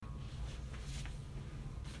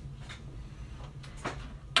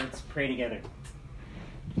pray together.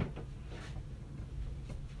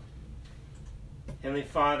 Heavenly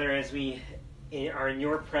Father, as we are in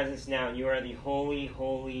your presence now, and you are the holy,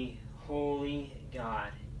 holy, holy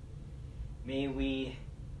God, may we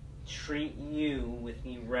treat you with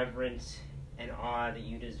the reverence and awe that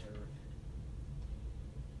you deserve.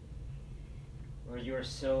 Lord, you are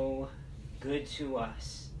so good to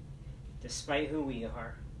us, despite who we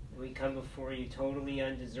are. We come before you totally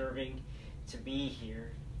undeserving to be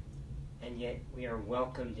here, and yet we are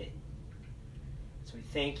welcomed in. So we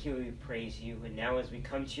thank you, we praise you, and now as we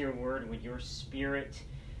come to your word, would your Spirit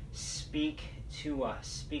speak to us,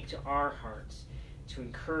 speak to our hearts, to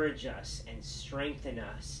encourage us and strengthen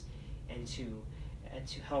us, and to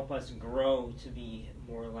help us grow to be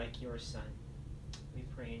more like your Son. We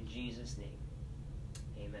pray in Jesus' name.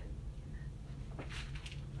 Amen.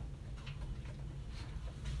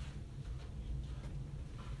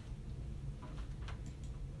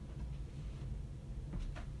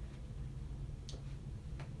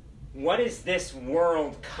 What is this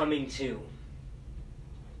world coming to?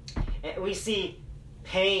 We see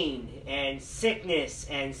pain and sickness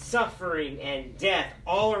and suffering and death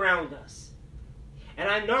all around us. And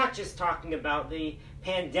I'm not just talking about the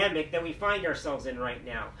pandemic that we find ourselves in right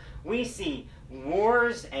now. We see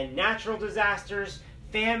wars and natural disasters,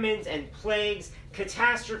 famines and plagues,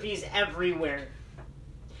 catastrophes everywhere.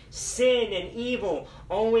 Sin and evil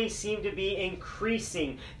always seem to be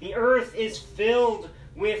increasing. The earth is filled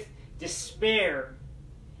with despair.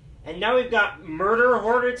 And now we've got murder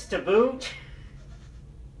hornets to boot.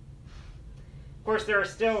 Of course, there are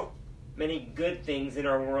still many good things in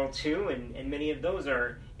our world too, and many of those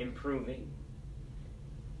are improving.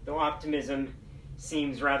 Though optimism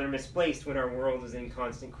seems rather misplaced when our world is in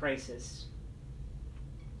constant crisis.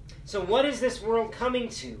 So what is this world coming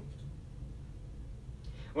to?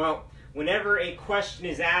 Well, whenever a question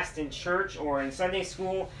is asked in church or in Sunday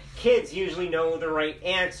school, kids usually know the right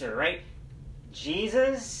answer, right?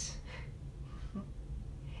 Jesus?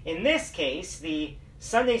 In this case, the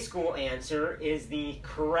Sunday school answer is the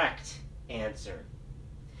correct answer.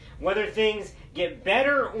 Whether things get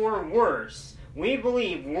better or worse, we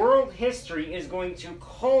believe world history is going to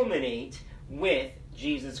culminate with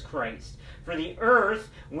Jesus Christ. For the earth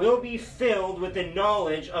will be filled with the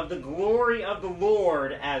knowledge of the glory of the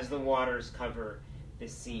Lord as the waters cover the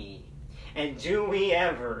sea. And do we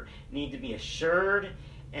ever need to be assured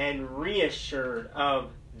and reassured of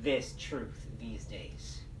this truth these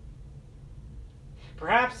days?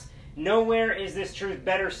 Perhaps nowhere is this truth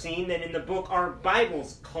better seen than in the book our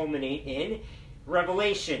Bibles culminate in,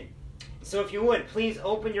 Revelation. So if you would, please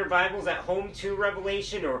open your Bibles at home to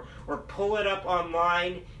Revelation or pull it up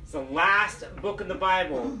online. It's the last book in the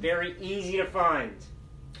Bible, very easy to find.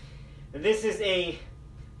 This is a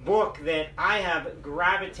book that I have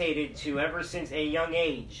gravitated to ever since a young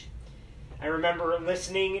age. I remember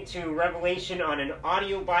listening to Revelation on an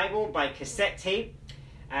audio Bible by cassette tape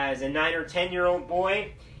as a 9 or 10-year-old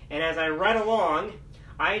boy, and as I read along,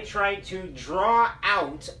 I tried to draw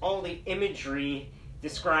out all the imagery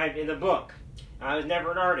described in the book. I was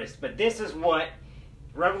never an artist, but this is what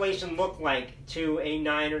Revelation looked like to a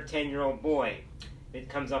 9 or 10-year-old boy. It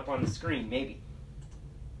comes up on the screen, maybe.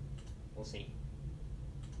 We'll see.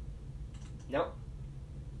 Nope.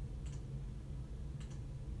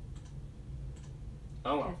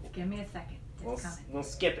 Oh well. Just give me a second. We'll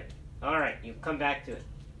skip it. Alright, you'll come back to it.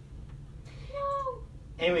 No.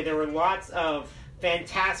 Anyway, there were lots of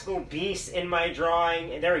fantastical beasts in my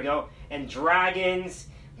drawing. And there we go. And dragons,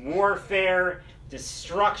 warfare,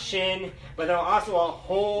 destruction, but there was also a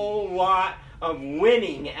whole lot of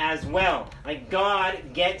winning as well. Like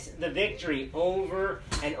God gets the victory over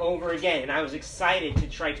and over again. And I was excited to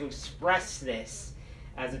try to express this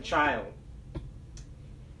as a child.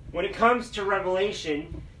 When it comes to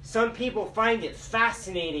Revelation, some people find it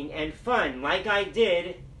fascinating and fun, like I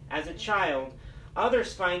did as a child.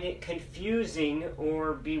 Others find it confusing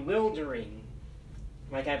or bewildering,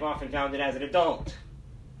 like I've often found it as an adult.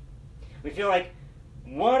 We feel like,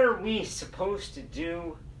 what are we supposed to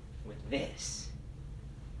do with this?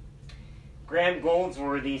 Graham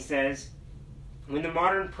Goldsworthy says, when the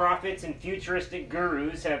modern prophets and futuristic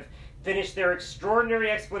gurus have finished their extraordinary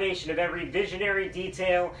explanation of every visionary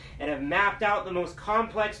detail and have mapped out the most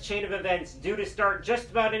complex chain of events due to start just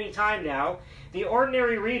about any time now, the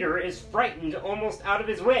ordinary reader is frightened almost out of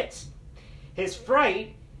his wits. His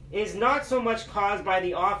fright is not so much caused by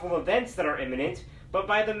the awful events that are imminent, but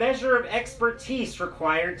by the measure of expertise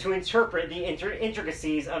required to interpret the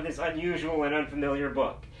intricacies of this unusual and unfamiliar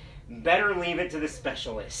book. Better leave it to the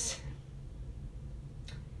specialists.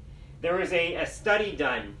 There was a study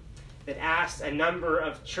done that asked a number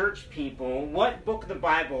of church people what book of the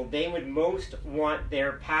Bible they would most want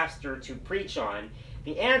their pastor to preach on,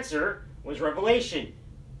 the answer was Revelation.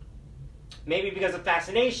 Maybe because of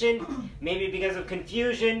fascination, maybe because of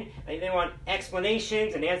confusion. They want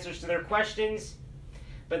explanations and answers to their questions.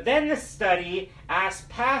 But then the study asked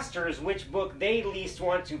pastors which book they least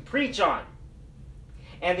want to preach on.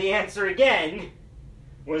 And the answer again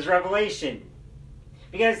was Revelation.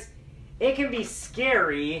 Because it can be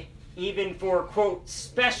scary even for, quote,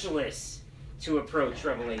 specialists to approach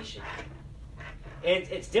Revelation.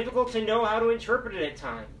 It's difficult to know how to interpret it at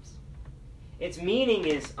times. Its meaning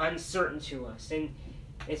is uncertain to us, and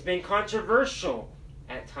it's been controversial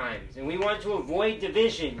at times, and we want to avoid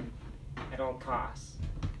division at all costs.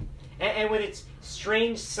 And with its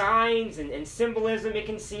strange signs and symbolism, it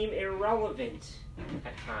can seem irrelevant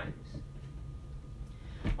at times.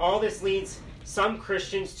 All this leads some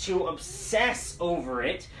Christians to obsess over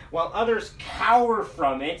it, while others cower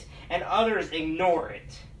from it, and others ignore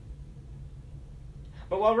it.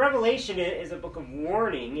 But while Revelation is a book of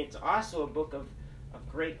warning, it's also a book of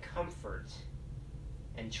great comfort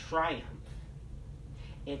and triumph.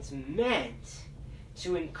 It's meant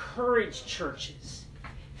to encourage churches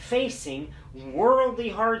facing worldly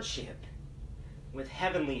hardship with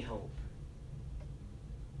heavenly hope.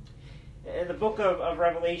 The book of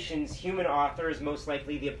Revelation's human author is most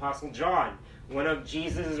likely the Apostle John, one of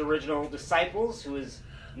Jesus' original disciples, who is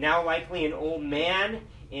now likely an old man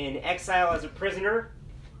in exile as a prisoner.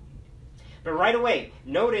 But right away,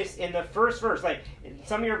 notice in the first verse, like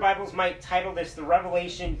some of your Bibles might title this the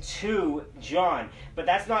Revelation to John, but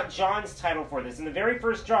that's not John's title for this. In the very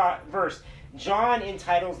first verse, John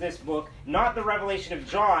entitles this book not the Revelation of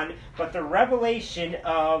John, but the Revelation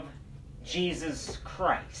of Jesus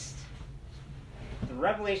Christ. The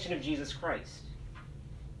Revelation of Jesus Christ.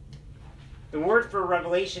 The word for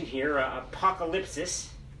revelation here, apocalypsis,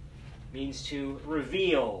 means to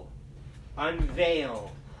reveal,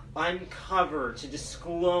 unveil, uncover, to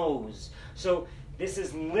disclose. So this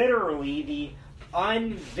is literally the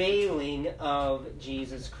unveiling of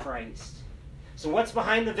Jesus Christ. So what's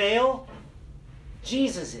behind the veil?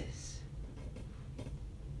 Jesus is.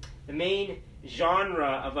 The main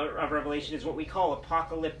genre of Revelation is what we call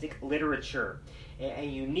apocalyptic literature, a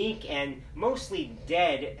unique and mostly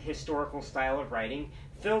dead historical style of writing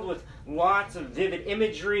filled with lots of vivid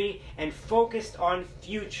imagery and focused on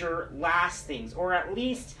future last things, or at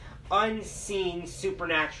least unseen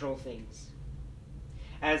supernatural things.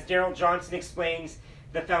 As Darrell Johnson explains,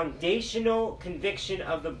 the foundational conviction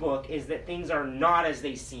of the book is that things are not as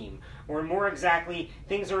they seem, or more exactly,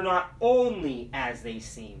 things are not only as they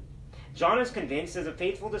seem. John is convinced, as a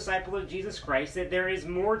faithful disciple of Jesus Christ, that there is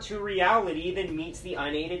more to reality than meets the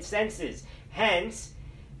unaided senses. Hence,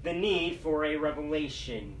 the need for a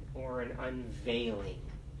revelation or an unveiling.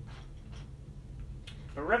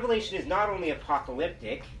 But Revelation is not only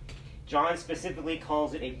apocalyptic. John specifically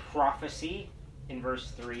calls it a prophecy in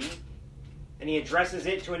verse 3. And he addresses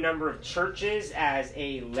it to a number of churches as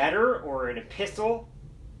a letter or an epistle.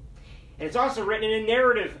 And it's also written in a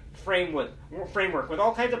narrative framework with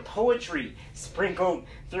all kinds of poetry sprinkled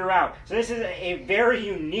throughout. So this is a very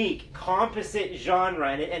unique composite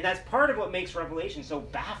genre, and that's part of what makes Revelation so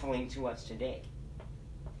baffling to us today.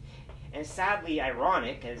 And sadly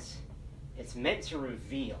ironic, as it's meant to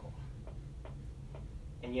reveal,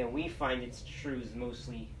 and yet we find its truths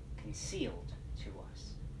mostly concealed to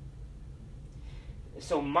us.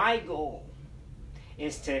 So my goal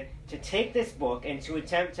is to take this book and to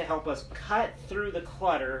attempt to help us cut through the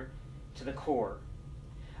clutter to the core.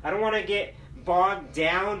 I don't want to get bogged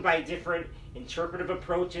down by different interpretive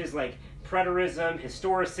approaches like preterism,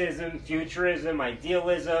 historicism, futurism,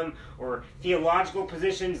 idealism, or theological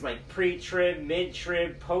positions like pre-trib,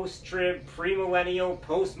 mid-trib, post-trib, premillennial,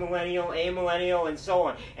 post-millennial, amillennial, and so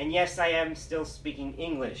on. And yes, I am still speaking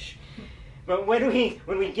English. But when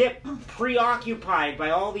we get preoccupied by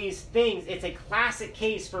all these things, it's a classic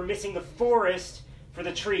case for missing the forest for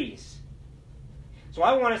the trees. So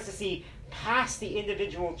I want us to see past the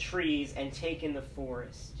individual trees and take in the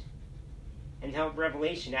forest, and help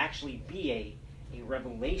Revelation actually be a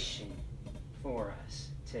revelation for us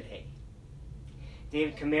today.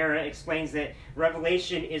 David Camara explains that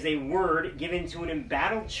Revelation is a word given to an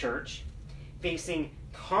embattled church facing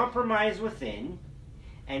compromise within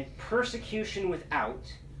and persecution without,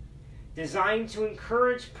 designed to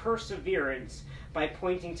encourage perseverance by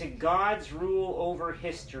pointing to God's rule over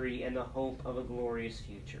history and the hope of a glorious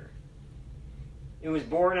future. It was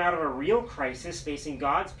born out of a real crisis facing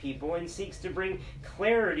God's people and seeks to bring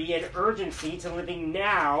clarity and urgency to living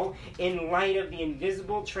now in light of the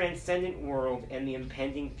invisible, transcendent world and the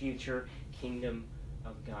impending future kingdom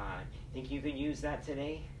of God. Think you could use that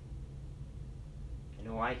today? I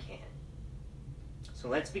know I can. So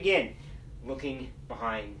let's begin looking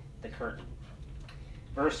behind the curtain.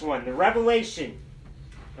 Verse 1, the revelation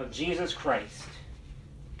of Jesus Christ,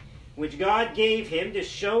 which God gave him to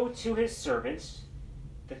show to his servants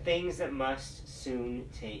the things that must soon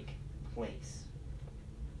take place.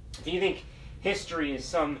 If you think history is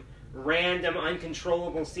some random,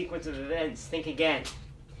 uncontrollable sequence of events, think again.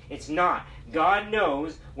 It's not. God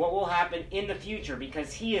knows what will happen in the future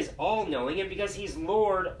because he is all-knowing and because he's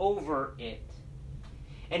Lord over it.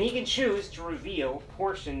 And he can choose to reveal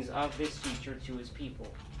portions of this future to his people.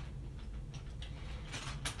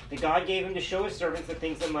 That God gave him to show his servants the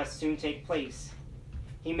things that must soon take place.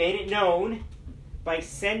 He made it known by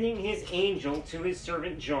sending his angel to his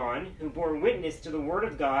servant John, who bore witness to the word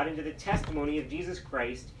of God and to the testimony of Jesus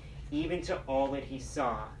Christ, even to all that he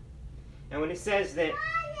saw. And when it says that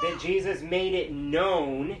Jesus made it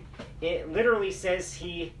known, it literally says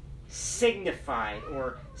he signified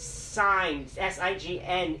or signed,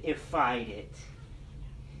 S-I-G-N-ified it.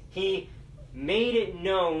 He made it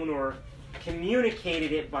known or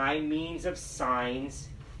communicated it by means of signs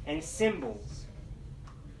and symbols.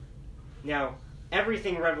 Now,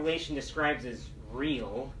 everything Revelation describes as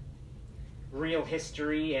real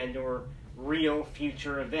history and or real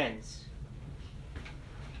future events.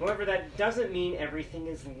 However, that doesn't mean everything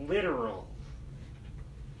is literal.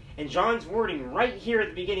 And John's wording right here at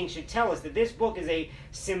the beginning should tell us that this book is a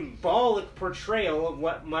symbolic portrayal of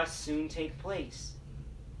what must soon take place.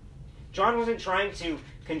 John wasn't trying to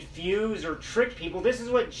confuse or trick people. This is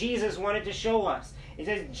what Jesus wanted to show us. It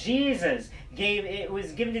says it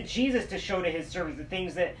was given to Jesus to show to his servants the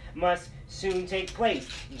things that must soon take place.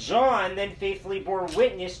 John then faithfully bore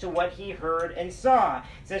witness to what he heard and saw. It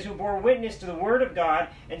says, who bore witness to the word of God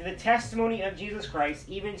and to the testimony of Jesus Christ,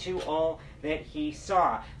 even to all that he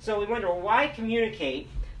saw. So we wonder, why communicate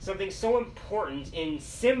something so important in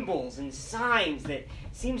symbols and signs that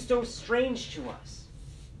seems so strange to us?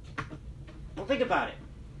 Well, think about it.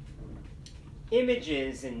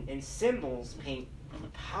 Images and symbols paint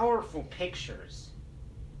powerful pictures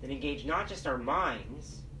that engage not just our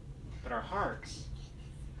minds, but our hearts.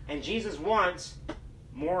 And Jesus wants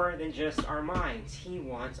more than just our minds. He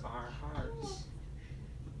wants our hearts.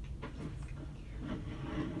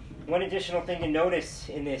 One additional thing to notice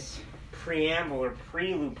in this preamble or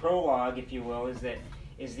prologue, if you will, is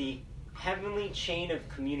the heavenly chain of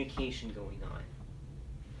communication going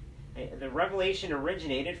on. The revelation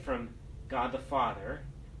originated from God the Father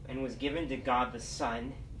and was given to God the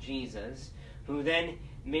Son, Jesus, who then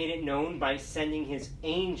made it known by sending his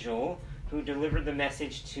angel, who delivered the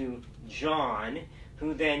message to John,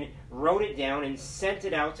 who then wrote it down and sent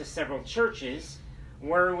it out to several churches,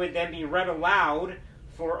 where it would then be read aloud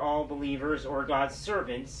for all believers or God's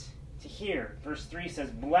servants to hear. Verse 3 says,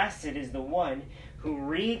 blessed is the one who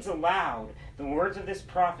reads aloud the words of this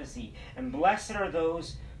prophecy, and blessed are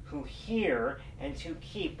those who hear and to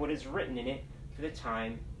keep what is written in it, for the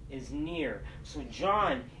time is near. So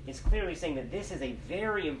John is clearly saying that this is a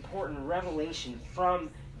very important revelation from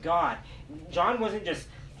God. John wasn't just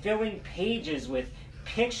filling pages with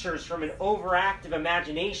pictures from an overactive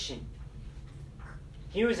imagination.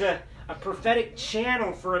 He was a prophetic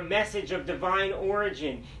channel for a message of divine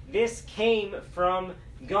origin. This came from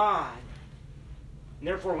God. And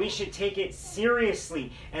therefore, we should take it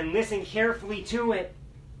seriously and listen carefully to it.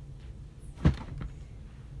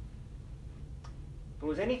 But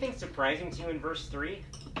was anything surprising to you in verse 3?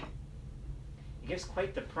 It gives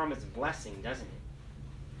quite the promised blessing, doesn't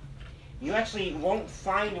it? You actually won't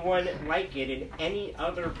find one like it in any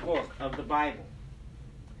other book of the Bible.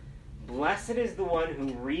 Blessed is the one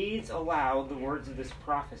who reads aloud the words of this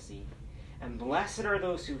prophecy, and blessed are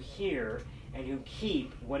those who hear and who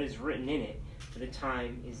keep what is written in it, for the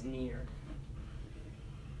time is near.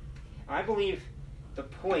 I believe the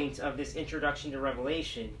point of this introduction to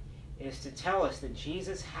Revelation is to tell us that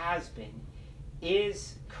Jesus has been,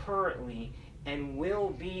 is currently, and will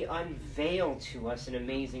be unveiled to us in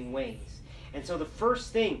amazing ways. And so the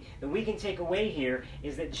first thing that we can take away here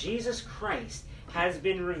is that Jesus Christ has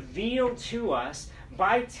been revealed to us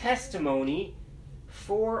by testimony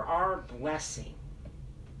for our blessing.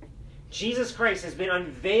 Jesus Christ has been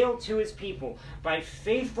unveiled to his people by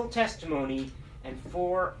faithful testimony and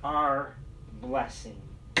for our blessing.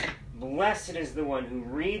 Blessed is the one who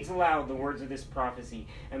reads aloud the words of this prophecy,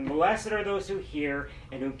 and blessed are those who hear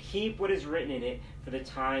and who keep what is written in it, for the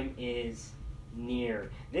time is near.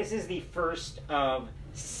 This is the first of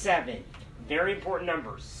 7. Very important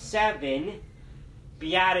number. 7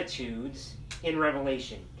 beatitudes in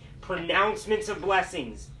Revelation. Pronouncements of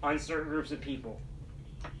blessings on certain groups of people.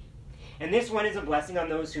 And this one is a blessing on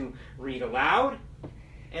those who read aloud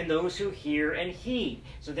and those who hear and heed.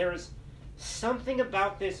 So there is something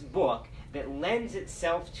about this book that lends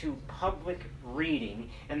itself to public reading,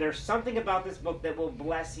 and there's something about this book that will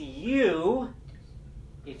bless you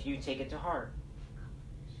if you take it to heart.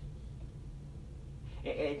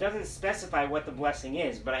 It doesn't specify what the blessing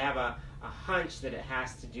is, but I have a hunch that it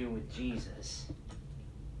has to do with Jesus.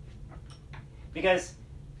 Because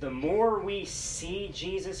the more we see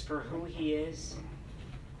Jesus for who he is,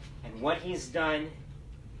 and what he's done,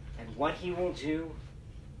 and what he will do,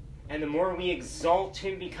 and the more we exalt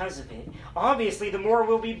him because of it, obviously the more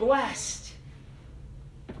we'll be blessed.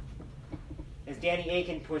 As Danny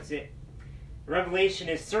Akin puts it, Revelation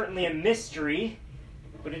is certainly a mystery,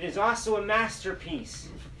 but it is also a masterpiece.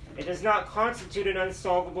 It does not constitute an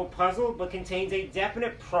unsolvable puzzle, but contains a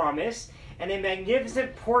definite promise and a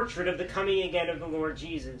magnificent portrait of the coming again of the Lord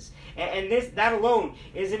Jesus. And that alone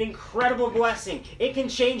is an incredible blessing. It can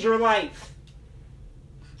change your life.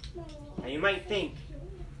 Now you might think,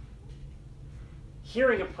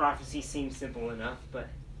 hearing a prophecy seems simple enough, but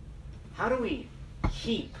how do we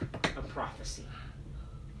keep a prophecy?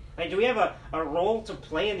 Like, do we have a role to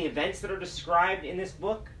play in the events that are described in this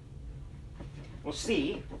book? We'll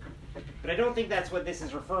see, but I don't think that's what this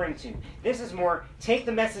is referring to. This is more, take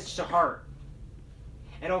the message to heart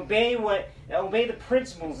and obey the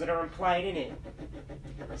principles that are implied in it.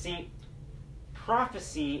 See,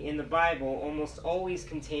 prophecy in the Bible almost always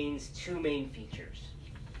contains 2 main features.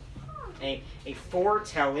 A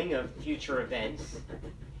foretelling of future events,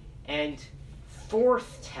 and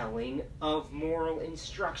forthtelling of moral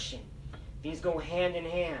instruction. These go hand in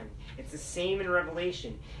hand. It's the same in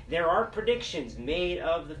Revelation. There are predictions made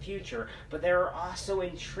of the future, but there are also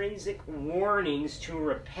intrinsic warnings to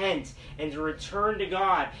repent and to return to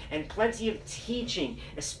God, and plenty of teaching,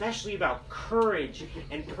 especially about courage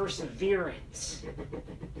and perseverance.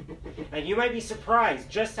 Now, you might be surprised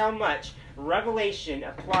just how much Revelation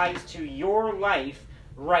applies to your life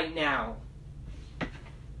right now.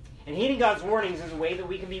 And heeding God's warnings is a way that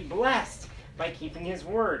we can be blessed by keeping his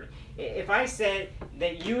word. If I said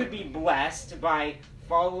that you would be blessed by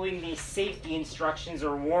following the safety instructions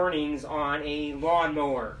or warnings on a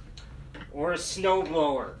lawnmower or a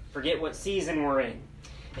snowblower, forget what season we're in,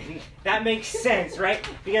 and that makes sense, right?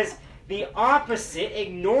 Because the opposite,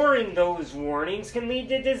 ignoring those warnings, can lead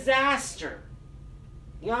to disaster.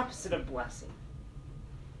 The opposite of blessing.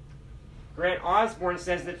 Grant Osborne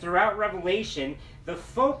says that throughout Revelation, the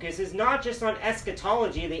focus is not just on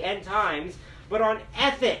eschatology, the end times, but on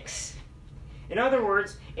ethics. In other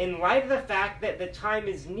words, in light of the fact that the time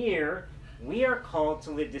is near, we are called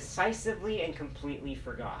to live decisively and completely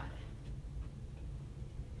for God.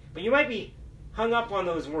 But you might be hung up on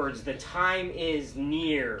those words, the time is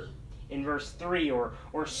near, in verse 3, or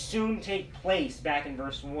soon take place, back in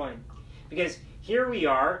verse 1. Because here we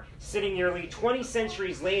are, sitting nearly 20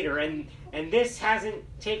 centuries later, and this hasn't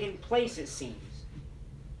taken place, it seems.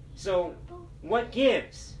 So, what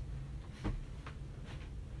gives?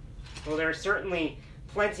 Well, there are certainly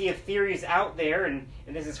plenty of theories out there, and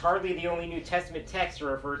this is hardly the only New Testament text to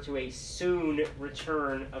refer to a soon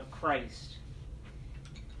return of Christ.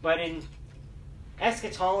 But in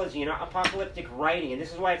eschatology and apocalyptic writing, and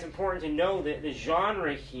this is why it's important to know the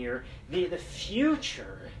genre here, the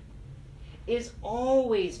future is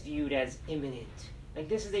always viewed as imminent. Like,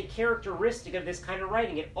 this is a characteristic of this kind of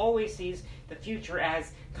writing. It always sees the future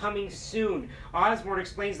as coming soon. Osborne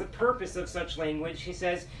explains the purpose of such language. He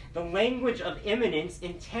says, the language of imminence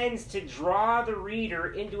intends to draw the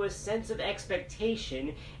reader into a sense of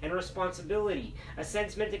expectation and responsibility. A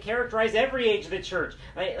sense meant to characterize every age of the church.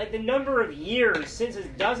 Like the number of years since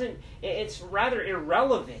it's rather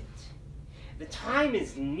irrelevant. The time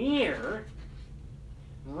is near,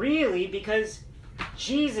 really, because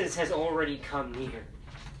Jesus has already come near.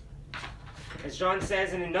 As John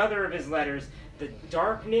says in another of his letters, the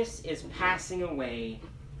darkness is passing away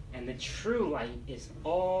and the true light is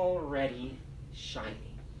already shining.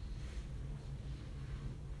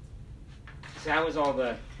 So that was all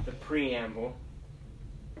the preamble.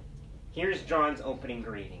 Here's John's opening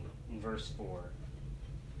greeting in verse 4.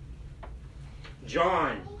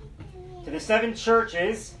 John, to the 7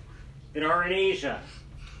 churches that are in Asia.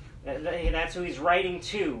 That's who he's writing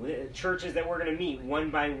to, churches that we're going to meet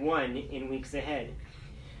one by one in weeks ahead.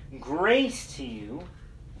 Grace to you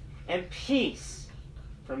and peace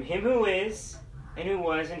from him who is, and who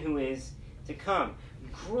was, and who is to come.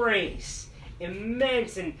 Grace.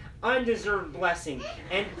 immense and undeserved blessing,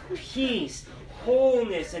 and peace,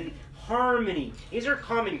 wholeness, and harmony. These are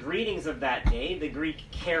common greetings of that day, the Greek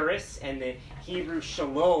charis and the Hebrew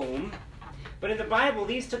shalom. But in the Bible,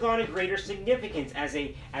 these took on a greater significance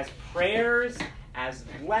as prayers, as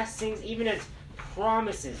blessings, even as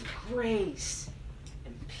promises, grace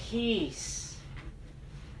and peace.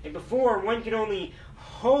 And before, one could only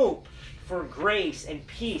hope for grace and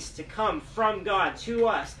peace to come from God to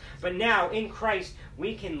us. But now, in Christ,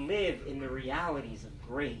 we can live in the realities of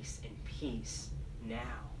grace and peace now.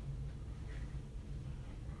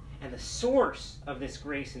 And the source of this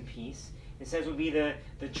grace and peace, it says, will be the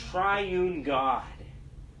triune God.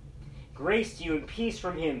 Grace to you and peace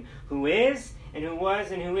from him who is, and who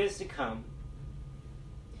was, and who is to come.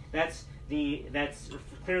 That's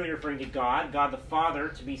clearly referring to God the Father,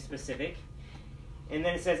 to be specific. And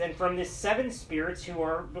then it says, and from the 7 spirits who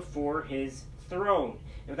are before his throne.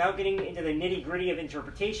 And without getting into the nitty-gritty of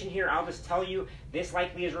interpretation here, I'll just tell you, this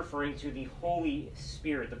likely is referring to the Holy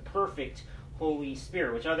Spirit, the perfect Holy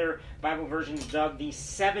Spirit, which other Bible versions dub the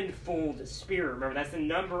sevenfold Spirit. Remember, that's the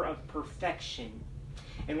number of perfection.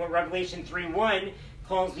 And what Revelation 3:1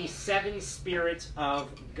 calls the 7 spirits of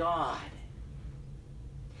God.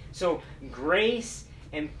 So, grace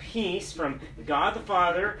and peace from God the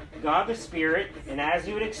Father, God the Spirit, and as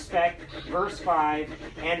you would expect, verse 5,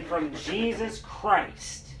 and from Jesus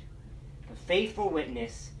Christ, the faithful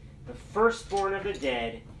witness, the firstborn of the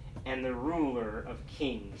dead, and the ruler of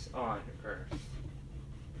kings on earth. You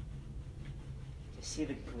see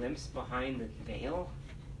the glimpse behind the veil?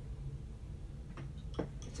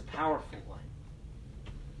 It's a powerful one.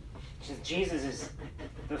 Jesus is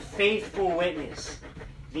the faithful witness,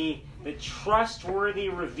 the trustworthy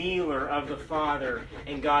revealer of the Father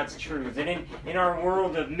and God's truths. And in our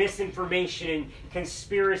world of misinformation and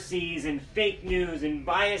conspiracies and fake news and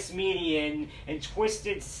biased media and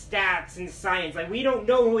twisted stats and science, like, we don't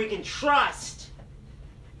know who we can trust.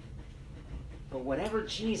 But whatever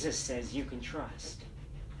Jesus says, you can trust.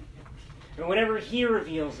 And whatever he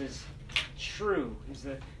reveals is true. He's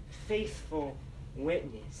the faithful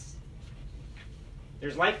witness.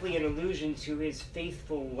 There's likely an allusion to his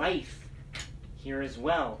faithful life here as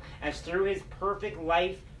well, as through his perfect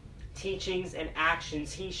life, teachings, and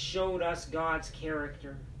actions, he showed us God's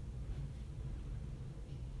character.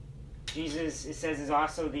 Jesus, it says, is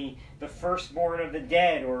also the firstborn of the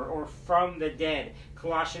dead, or from the dead.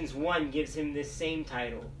 Colossians 1 gives him this same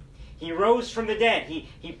title. He rose from the dead.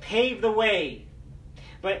 He paved the way.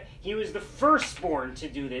 But he was the firstborn to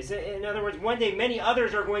do this. In other words, one day many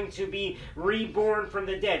others are going to be reborn from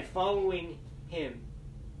the dead, following him.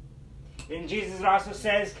 And Jesus, it also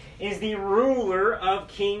says, is the ruler of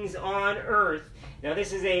kings on earth. Now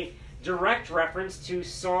this is a direct reference to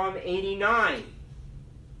Psalm 89,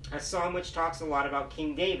 a psalm which talks a lot about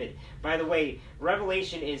King David. By the way,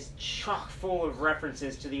 Revelation is chock full of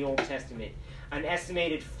references to the Old Testament. An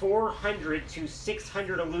estimated 400 to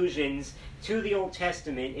 600 allusions to the Old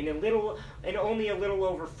Testament in only a little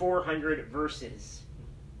over 400 verses.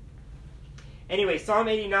 Anyway, Psalm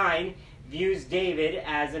 89 views David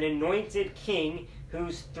as an anointed king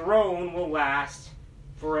whose throne will last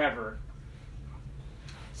forever.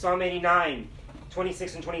 Psalm 89,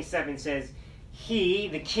 26 and 27 says, he,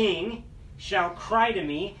 the king, shall cry to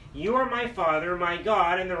me, you are my Father, my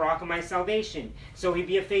God, and the rock of my salvation. So he'd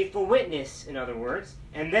be a faithful witness, in other words.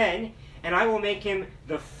 And then, and I will make him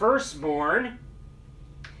the firstborn,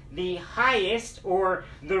 the highest, or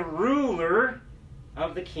the ruler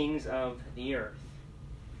of the kings of the earth.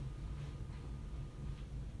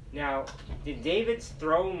 Now, did David's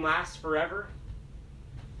throne last forever?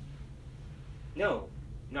 No,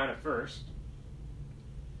 not at first.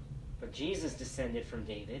 But Jesus descended from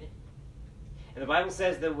David. And the Bible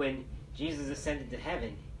says that when Jesus ascended to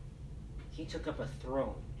heaven, he took up a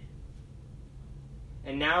throne.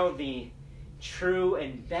 And now the true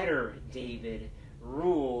and better David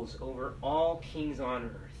rules over all kings on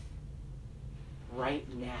earth right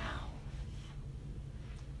now.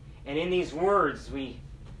 And in these words, we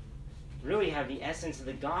really have the essence of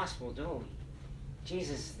the gospel, don't we?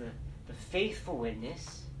 Jesus is the faithful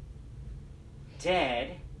witness,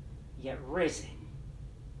 dead, yet risen,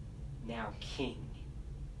 now king.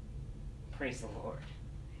 Praise the Lord.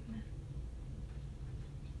 Amen.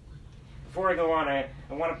 Before I go on, I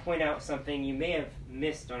want to point out something you may have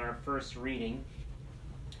missed on our first reading.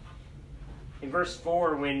 In verse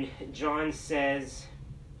 4, when John says,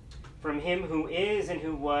 from him who is and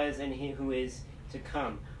who was and he who is to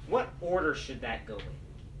come. What order should that go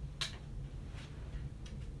in?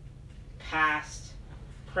 Past,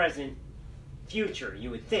 present, future, you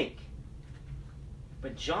would think.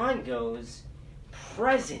 But John goes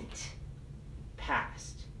present,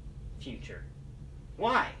 past, future.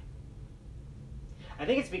 Why? I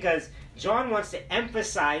think it's because John wants to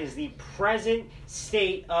emphasize the present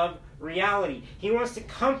state of reality. He wants to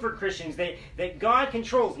comfort Christians that God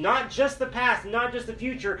controls not just the past, not just the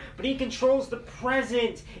future, but he controls the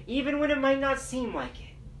present, even when it might not seem like it.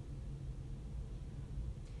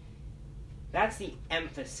 That's the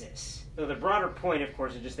emphasis. Though the broader point, of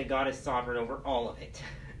course, is just that God is sovereign over all of it.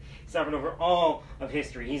 Sovereign over all of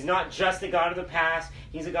history. He's not just a God of the past,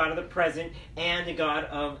 he's a God of the present and a God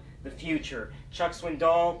of the future. Chuck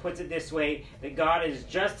Swindoll puts it this way, that God is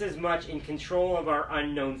just as much in control of our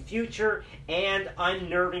unknown future and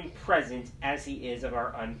unnerving present as he is of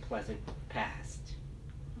our unpleasant past.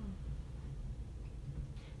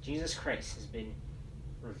 Jesus Christ has been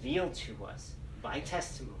revealed to us by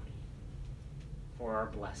testimony for our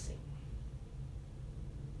blessing.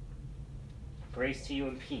 Grace to you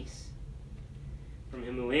and peace from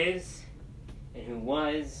him who is, and who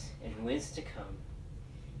was, and who is to come,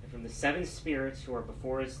 and from the seven spirits who are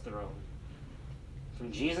before his throne, from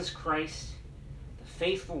Jesus Christ, the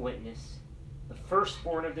faithful witness, the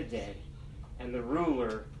firstborn of the dead, and the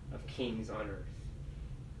ruler of kings on earth.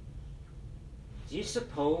 Do you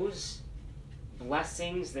suppose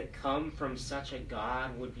blessings that come from such a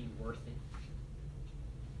God would be worth it?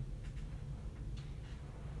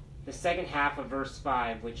 The second half of verse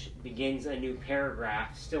 5, which begins a new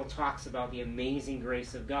paragraph, still talks about the amazing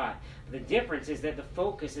grace of God. But the difference is that the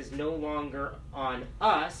focus is no longer on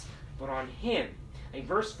us, but on him. Like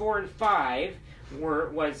verse 4 and 5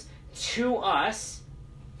 was to us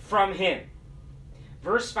from him.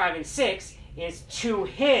 Verse 5 and 6 is to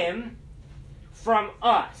him from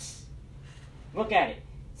us. Look at it.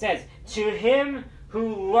 It says, to him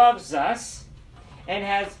who loves us and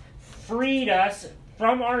has freed us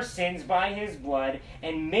from our sins by his blood,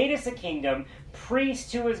 and made us a kingdom,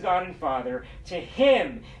 priests to his God and Father. To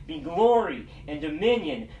him be glory and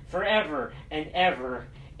dominion forever and ever.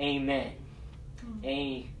 Amen.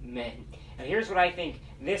 Amen. And here's what I think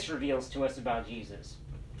this reveals to us about Jesus.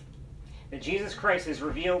 That Jesus Christ is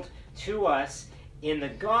revealed to us in the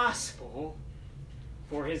gospel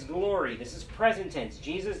for his glory. This is present tense.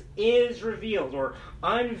 Jesus is revealed or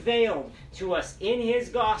unveiled to us in his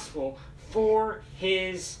gospel for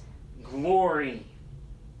his glory.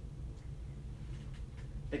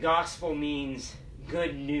 The gospel means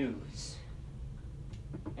good news.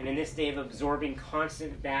 And in this day of absorbing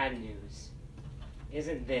constant bad news,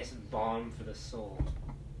 isn't this balm for the soul?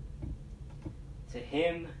 To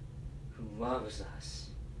him who loves us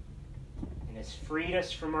and has freed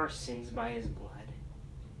us from our sins by his blood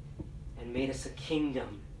and made us a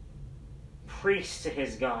kingdom, priests to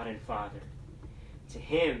his God and Father. To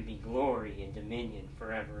him be glory and dominion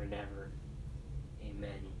forever and ever. Amen.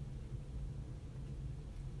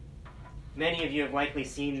 Many of you have likely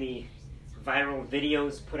seen the viral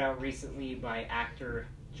videos put out recently by actor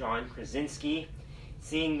John Krasinski.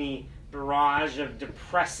 Seeing the barrage of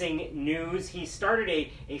depressing news, he started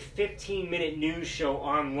a 15-minute news show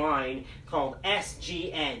online called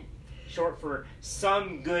SGN, short for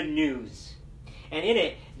Some Good News. And in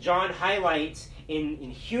it, John highlights in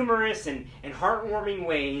humorous and heartwarming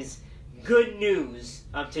ways good news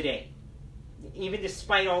of today. Even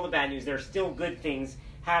despite all the bad news, there are still good things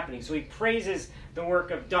happening. So he praises the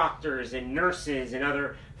work of doctors and nurses and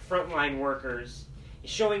other frontline workers,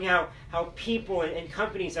 showing how people and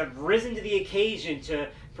companies have risen to the occasion to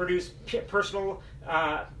produce personal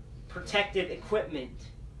protective equipment.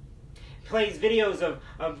 Plays videos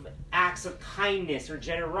of acts of kindness or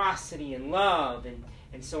generosity and love and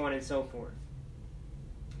so on and so forth.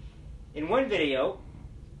 In one video,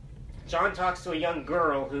 John talks to a young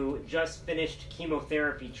girl who just finished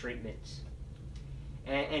chemotherapy treatment.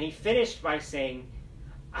 And he finished by saying,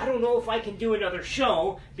 I don't know if I can do another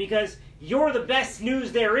show because you're the best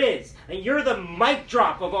news there is. And you're the mic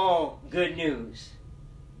drop of all good news.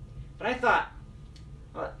 But I thought,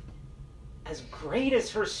 as great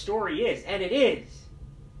as her story is, and it is,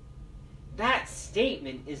 that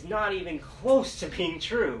statement is not even close to being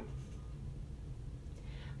true.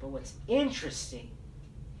 But what's interesting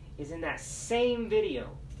is in that same video,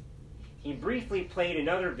 he briefly played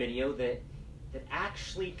another video that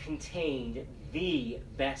actually contained the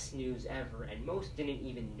best news ever, and most didn't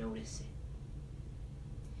even notice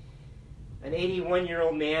it. An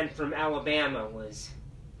 81-year-old man from Alabama was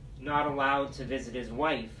not allowed to visit his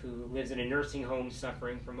wife, who lives in a nursing home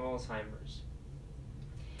suffering from Alzheimer's.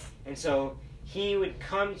 And so he would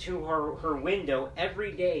come to her window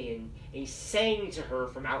every day, and he sang to her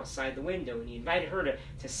from outside the window, and he invited her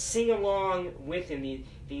to sing along with him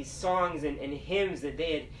these songs and hymns that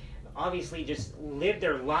they had obviously just live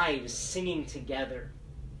their lives singing together.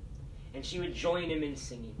 And she would join him in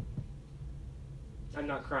singing. I'm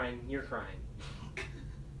not crying, you're crying.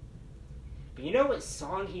 But you know what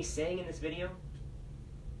song he sang in this video?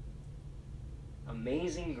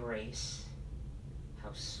 Amazing Grace, how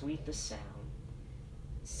sweet the sound,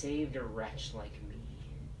 saved a wretch like me.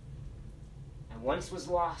 I once was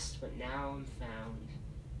lost, but now am found,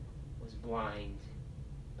 was blind,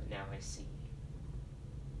 but now I see.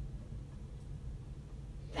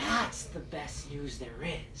 That's the best news there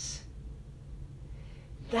is.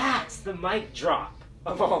 That's the mic drop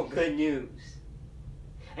of all good news.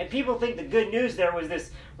 And people think the good news there was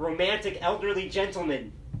this romantic elderly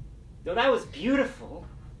gentleman. No, that was beautiful.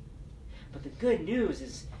 But the good news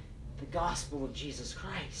is the gospel of Jesus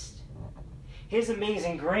Christ. His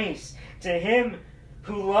amazing grace to him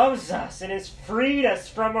who loves us and has freed us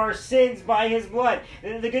from our sins by his blood.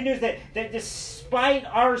 The good news that despite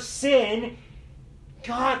our sin,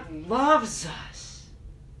 God loves us.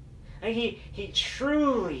 And he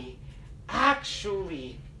truly,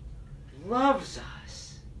 actually loves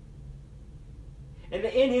us. And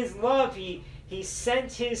in his love, he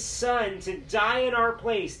sent his Son to die in our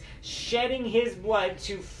place, shedding his blood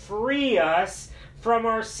to free us from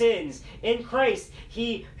our sins. In Christ,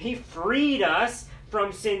 he freed us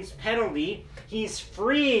from sin's penalty. He's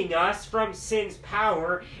freeing us from sin's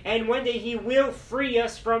power. And one day he will free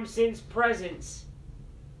us from sin's presence.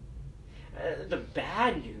 The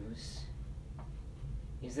bad news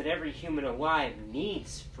is that every human alive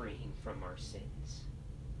needs freeing from our sins.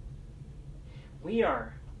 We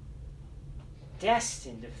are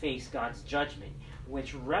destined to face God's judgment,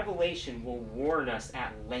 which Revelation will warn us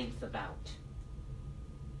at length about.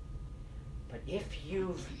 But if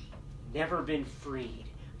you've never been freed,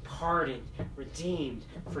 pardoned, redeemed,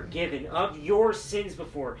 forgiven of your sins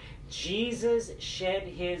before, Jesus shed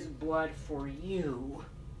his blood for you.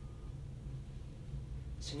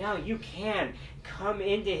 So now you can come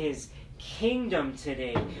into his kingdom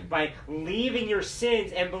today by leaving your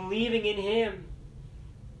sins and believing in him.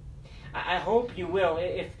 I hope you will.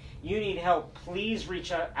 If you need help, please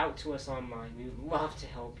reach out to us online. We would love to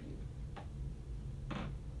help you.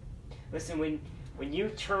 Listen, when you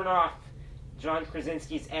turn off John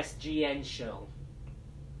Krasinski's SGN show,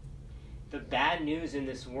 the bad news in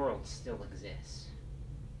this world still exists.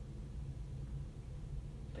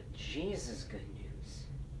 But Jesus' good news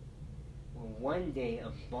will one day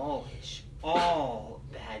abolish all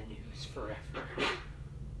bad news forever.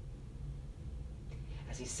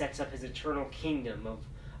 As he sets up his eternal kingdom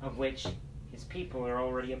of which his people are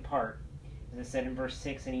already a part. As it said in verse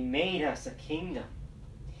 6, and he made us a kingdom.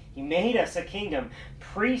 He made us a kingdom,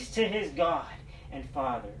 priest to his God and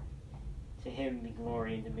Father. To him be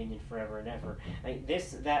glory and dominion forever and ever.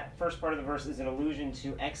 That first part of the verse is an allusion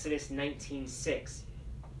to Exodus 19:6,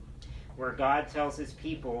 where God tells his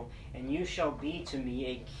people, and you shall be to me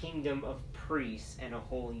a kingdom of priests and a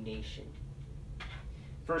holy nation.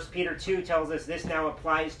 1 Peter 2 tells us this now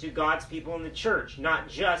applies to God's people in the church, not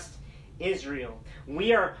just Israel.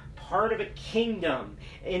 We are part of a kingdom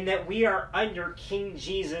in that we are under King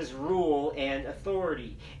Jesus' rule and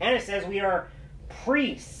authority. And it says we are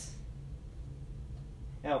priests.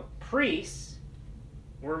 Now, priests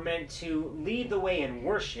were meant to lead the way in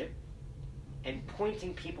worship and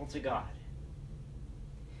pointing people to God.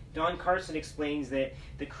 Don Carson explains that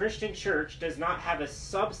the Christian church does not have a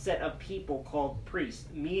subset of people called priests,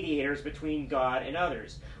 mediators between God and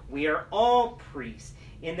others. We are all priests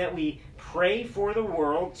in that we pray for the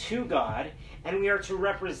world to God, and we are to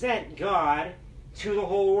represent God to the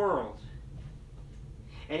whole world.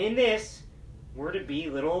 And in this, we're to be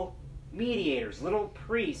little mediators, little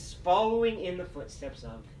priests, following in the footsteps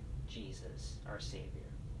of Jesus, our Savior.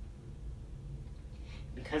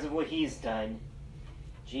 Because of what he's done,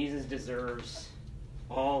 Jesus deserves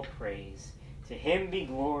all praise. To him be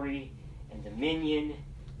glory and dominion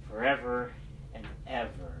forever and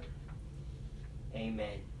ever.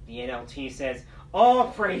 Amen. The NLT says,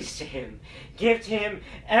 all praise to him. Give to him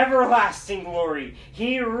everlasting glory.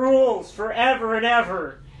 He rules forever and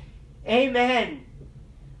ever. Amen.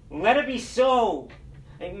 Let it be so.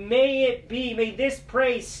 And may it be, may this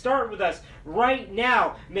praise start with us right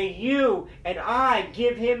now. May you and I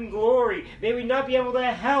give him glory. May we not be able to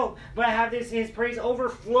help but have his praise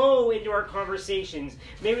overflow into our conversations.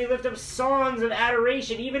 May we lift up songs of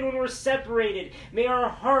adoration even when we're separated. May our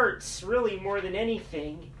hearts, really more than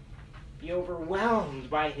anything, be overwhelmed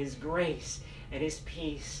by his grace and his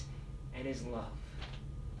peace and his love.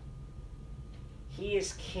 He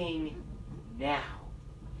is King now.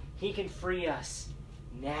 He can free us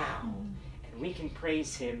now. And we can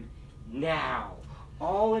praise him now.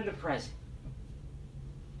 all in the present.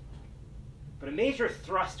 But a major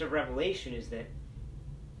thrust of Revelation is that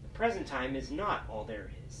the present time is not all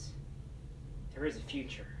there is. There is a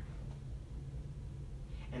future.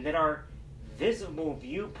 And that our visible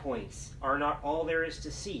viewpoints are not all there is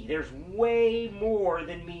to see. There's way more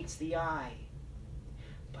than meets the eye.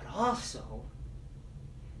 But also,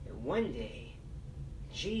 that one day,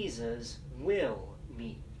 Jesus will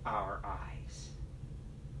meet our eyes.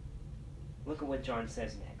 Look at what John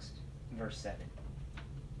says next, verse 7.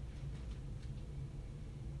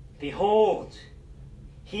 Behold,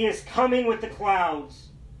 he is coming with the clouds,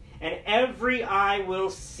 and every eye will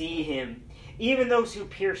see him, even those who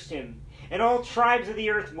pierced him, and all tribes of the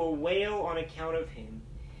earth will wail on account of him.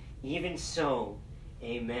 Even so,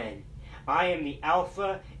 amen. I am the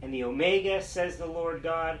Alpha and the Omega, says the Lord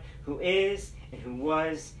God, who is, and who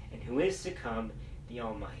was, and who is to come, the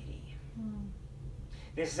Almighty.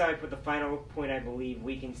 This is how I put the final point I believe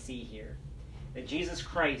we can see here. That Jesus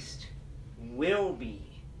Christ will be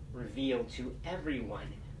revealed to everyone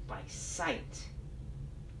by sight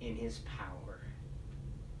in his power.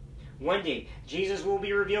 One day, Jesus will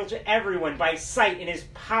be revealed to everyone by sight in his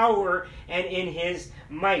power and in his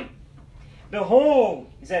might.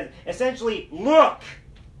 Behold, he says, essentially, look,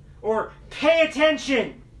 or pay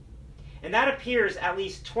attention. And that appears at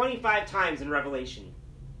least 25 times in Revelation.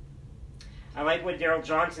 I like what Darrell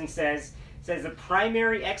Johnson says the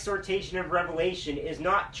primary exhortation of Revelation is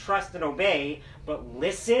not trust and obey, but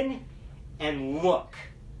listen and look.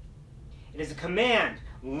 It is a command,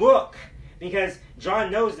 look, because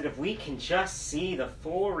John knows that if we can just see the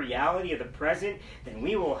full reality of the present, then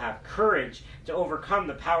we will have courage to overcome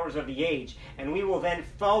the powers of the age, and we will then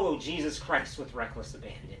follow Jesus Christ with reckless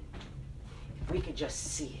abandon. If we can just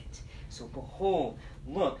see it. So behold,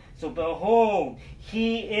 look. So behold,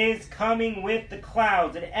 he is coming with the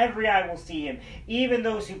clouds, and every eye will see him, even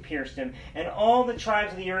those who pierced him, and all the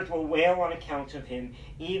tribes of the earth will wail on account of him.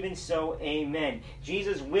 Even so, amen.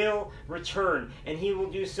 Jesus will return, and he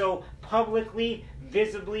will do so publicly,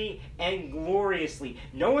 visibly, and gloriously.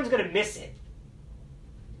 No one's going to miss it.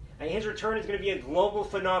 And his return is going to be a global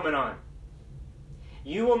phenomenon.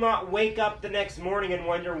 You will not wake up the next morning and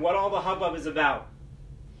wonder what all the hubbub is about.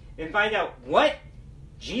 And find out, what?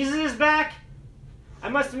 Jesus is back? I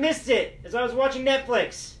must have missed it as I was watching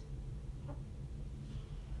Netflix.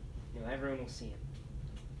 No, everyone will see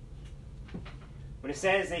him. When it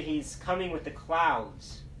says that he's coming with the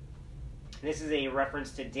clouds, this is a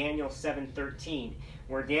reference to Daniel 7:13,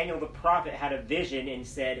 where Daniel the prophet had a vision and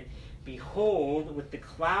said, behold, with the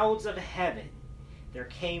clouds of heaven there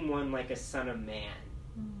came one like a son of man.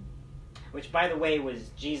 Which, by the way, was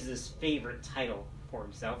Jesus' favorite title for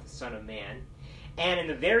himself, the Son of Man. And in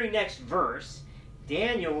the very next verse,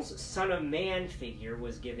 Daniel's Son of Man figure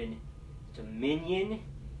was given dominion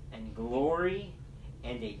and glory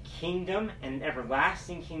and a kingdom, an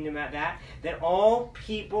everlasting kingdom at that all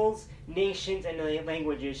peoples, nations, and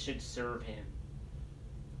languages should serve him.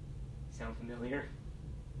 Sound familiar?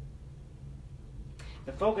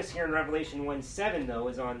 The focus here in Revelation 1:7, though,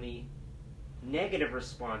 is on the negative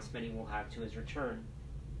response many will have to his return.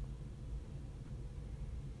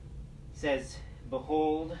 It says,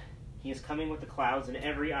 behold, he is coming with the clouds, and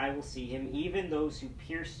every eye will see him, even those who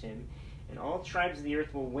pierced him, and all tribes of the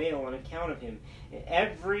earth will wail on account of him. And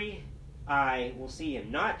every eye will see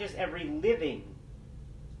him, not just every living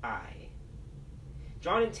eye.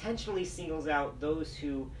 John intentionally singles out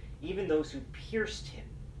even those who pierced him,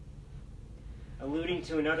 alluding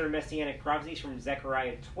to another messianic prophecy from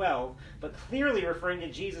Zechariah 12, but clearly referring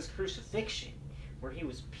to Jesus' crucifixion, where he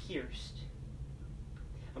was pierced.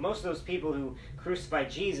 And most of those people who crucified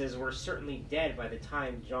Jesus were certainly dead by the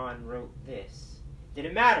time John wrote this.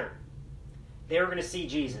 Didn't matter. They were going to see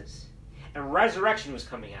Jesus. And resurrection was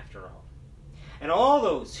coming after all. And all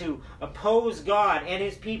those who oppose God and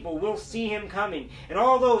his people will see him coming. And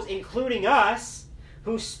all those, including us,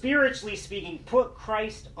 who, spiritually speaking, put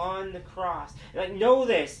Christ on the cross. Know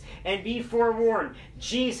this and be forewarned.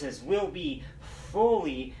 Jesus will be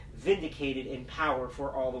fully vindicated in power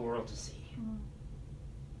for all the world to see.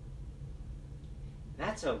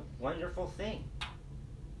 That's a wonderful thing,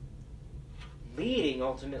 leading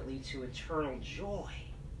ultimately to eternal joy,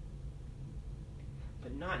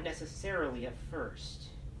 but not necessarily at first.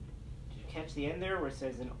 Did you catch the end there where it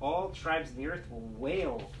says, and all tribes of the earth will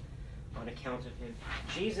wail on account of him?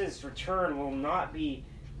 Jesus' return will not be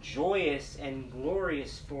joyous and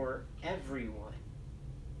glorious for everyone.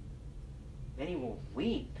 Many will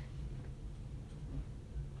weep.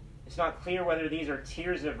 It's not clear whether these are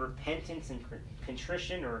tears of repentance and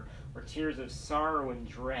contrition or tears of sorrow and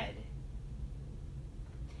dread.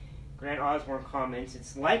 Grant Osborne comments,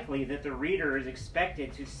 it's likely that the reader is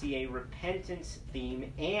expected to see a repentance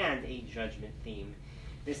theme and a judgment theme.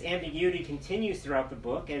 This ambiguity continues throughout the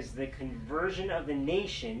book as the conversion of the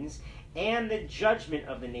nations and the judgment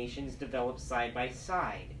of the nations develop side by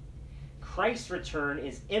side. Christ's return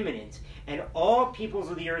is imminent, and all peoples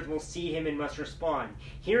of the earth will see him and must respond.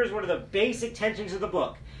 Here's one of the basic tensions of the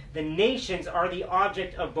book. The nations are the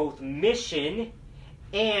object of both mission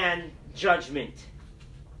and judgment.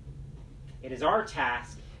 It is our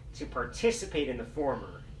task to participate in the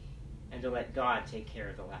former and to let God take care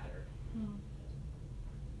of the latter.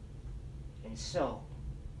 And so,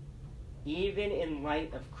 even in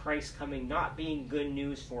light of Christ's coming not being good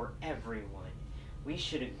news for everyone, we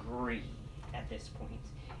should agree at this point.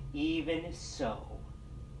 Even so,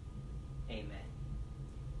 amen.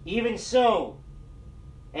 Even so,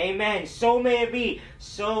 amen. So may it be.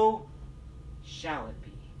 So shall it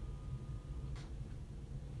be.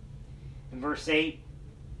 In verse 8,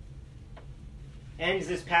 ends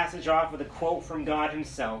this passage off with a quote from God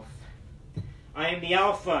himself. I am the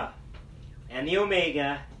Alpha and the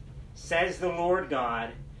Omega, says the Lord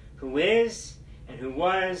God, who is, and who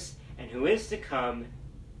was, and who is to come,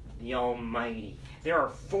 the Almighty. There are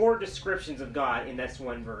 4 descriptions of God in this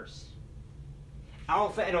one verse.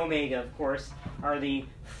 Alpha and Omega, of course, are the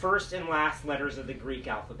first and last letters of the Greek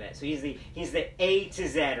alphabet. So he's the A to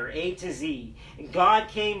Z, or A to Z. And God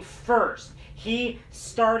came first. He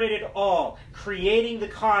started it all, creating the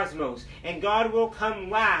cosmos. And God will come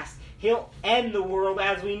last. He'll end the world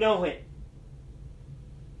as we know it.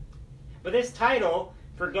 But this title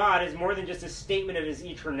for God is more than just a statement of his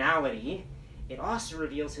eternality. It also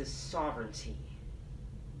reveals his sovereignty.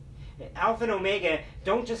 Alpha and Omega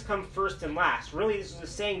don't just come first and last. Really, this is a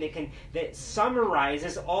saying that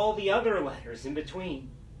summarizes all the other letters in between.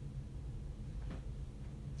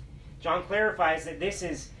 John clarifies that this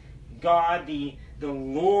is God, the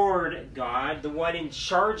Lord God, the one in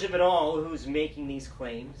charge of it all, who's making these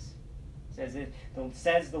claims.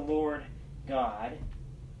 Says the Lord God.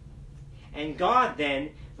 And God then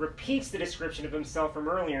repeats the description of himself from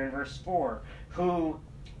earlier in verse 4, who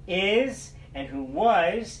is, and who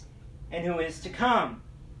was, and who is to come.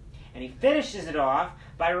 And he finishes it off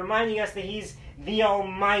by reminding us that he's the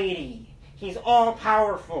Almighty. He's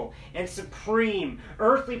all-powerful and supreme.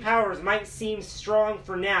 Earthly powers might seem strong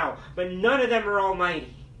for now, but none of them are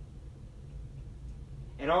almighty.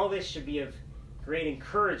 And all this should be of great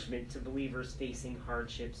encouragement to believers facing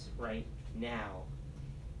hardships right now.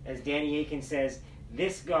 As Danny Aiken says,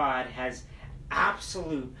 this God has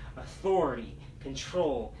absolute authority,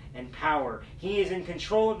 control, and power. He is in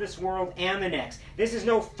control of this world and the next. This is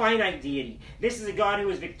no finite deity. This is a God who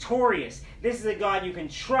is victorious. This is a God you can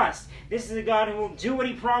trust. This is a God who will do what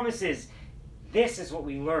he promises. This is what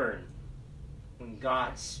we learn when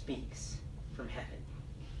God speaks from heaven.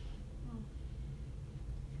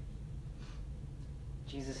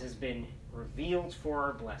 Jesus has been revealed for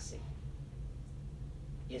our blessing,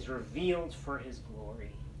 is revealed for his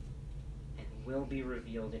glory, and will be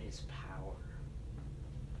revealed in his power.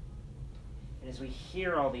 And as we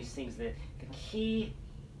hear all these things, the key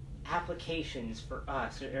applications for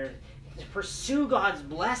us are to pursue God's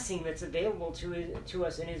blessing that's available to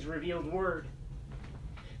us in his revealed word.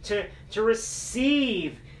 To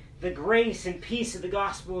receive the grace and peace of the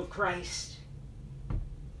gospel of Christ.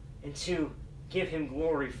 And to give him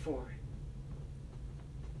glory for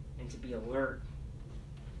it. And to be alert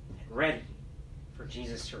and ready for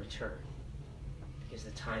Jesus to return. Because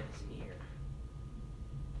the time is near.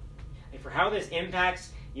 And for how this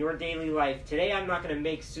impacts your daily life, today I'm not going to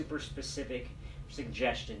make super specific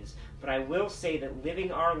suggestions, but I will say that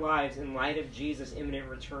living our lives in light of Jesus' imminent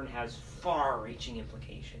return has far-reaching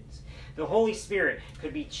implications. The Holy Spirit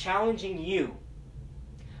could be challenging you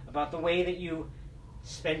about the way that you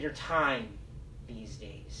spend your time these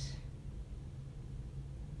days.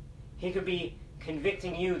 He could be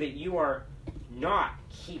convicting you that you are not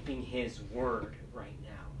keeping his word right now.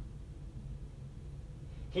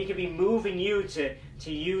 He could be moving you to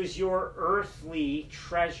use your earthly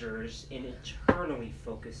treasures in eternally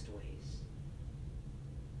focused ways.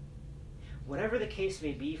 Whatever the case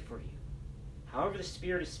may be for you, however the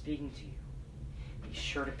Spirit is speaking to you, be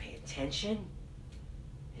sure to pay attention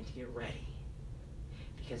and to get ready.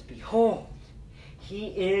 Because behold, he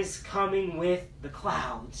is coming with the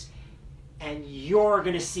clouds, and you're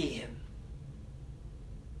going to see him.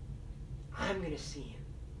 I'm going to see him.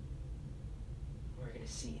 We're going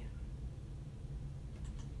to see him.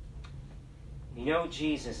 We know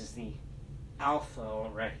Jesus is the Alpha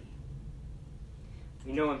already.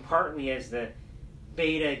 We know him partly as the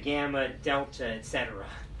Beta, Gamma, Delta, etc.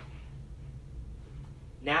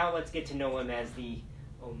 Now let's get to know him as the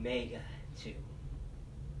Omega, too.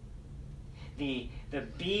 The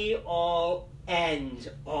be-all,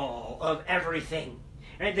 end-all of everything.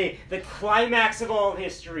 Right? The climax of all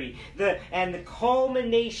history. And the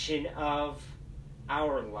culmination of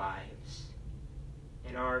our lives.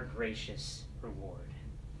 And our gracious reward.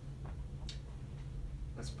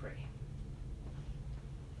 Let's pray.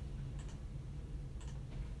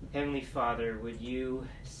 Heavenly Father, would you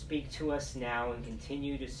speak to us now and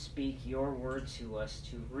continue to speak your word to us,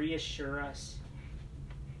 to reassure us,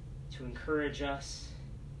 to encourage us.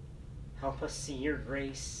 Help us see your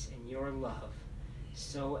grace and your love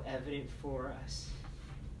so evident for us,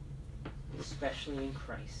 especially in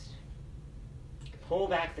Christ. Pull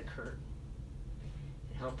back the curtain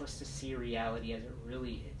and help us to see reality as it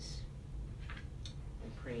really is. We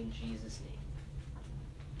pray in Jesus' name.